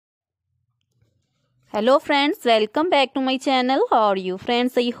Hello friends, welcome back to my channel. How are you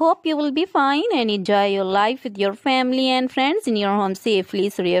friends? I hope you will be fine and enjoy your life with your family and friends in your home safely.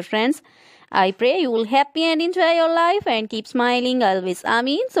 So dear friends, I pray you will happy and enjoy your life and keep smiling always.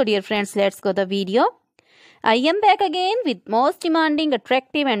 Amen. So dear friends, let's go to the video. I am back again with most demanding,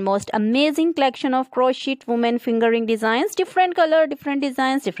 attractive and most amazing collection of crochet women fingering designs. Different color, different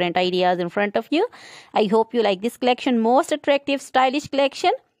designs, different ideas in front of you. I hope you like this collection, most attractive, stylish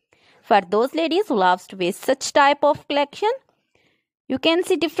collection. For those ladies who loves to wear such type of collection, you can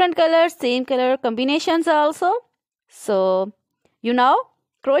see different colors, same color combinations also. So, you know,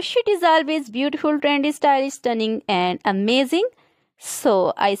 crochet is always beautiful, trendy, stylish, stunning and amazing.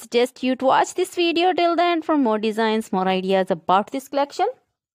 So, I suggest you to watch this video till the end for more designs, more ideas about this collection.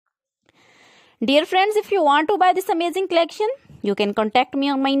 Dear friends, if you want to buy this amazing collection, you can contact me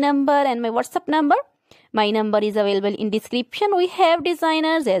on my number and my WhatsApp number. My number is available in description. We have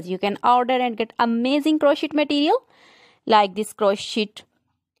designers as you can order and get amazing crochet material like this crochet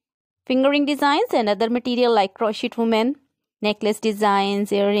fingering designs and other material like crochet women, necklace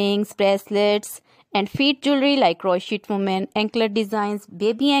designs, earrings, bracelets and feet jewelry like crochet women, anklet designs,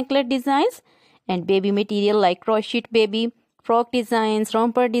 baby anklet designs and baby material like crochet baby, frock designs,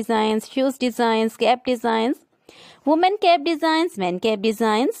 romper designs, shoes designs, cap designs, women cap designs, men cap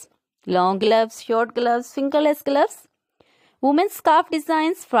designs, long gloves, short gloves, fingerless gloves, women's scarf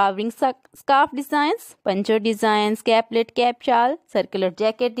designs, flowering scarf designs, puncher designs, caplet, cap shawl, circular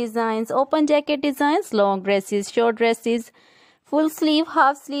jacket designs, open jacket designs, long dresses, short dresses, full sleeve,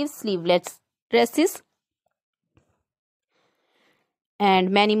 half sleeve, sleeveless dresses, and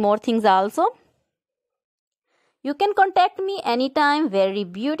many more things also. You can contact me anytime. Very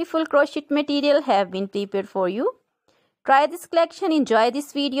beautiful crochet material have been prepared for you. Try this collection, enjoy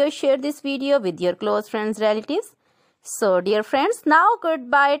this video, share this video with your close friends, relatives. So dear friends, now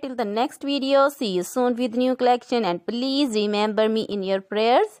goodbye till the next video. See you soon with new collection and please remember me in your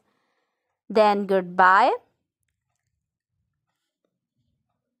prayers. Then goodbye.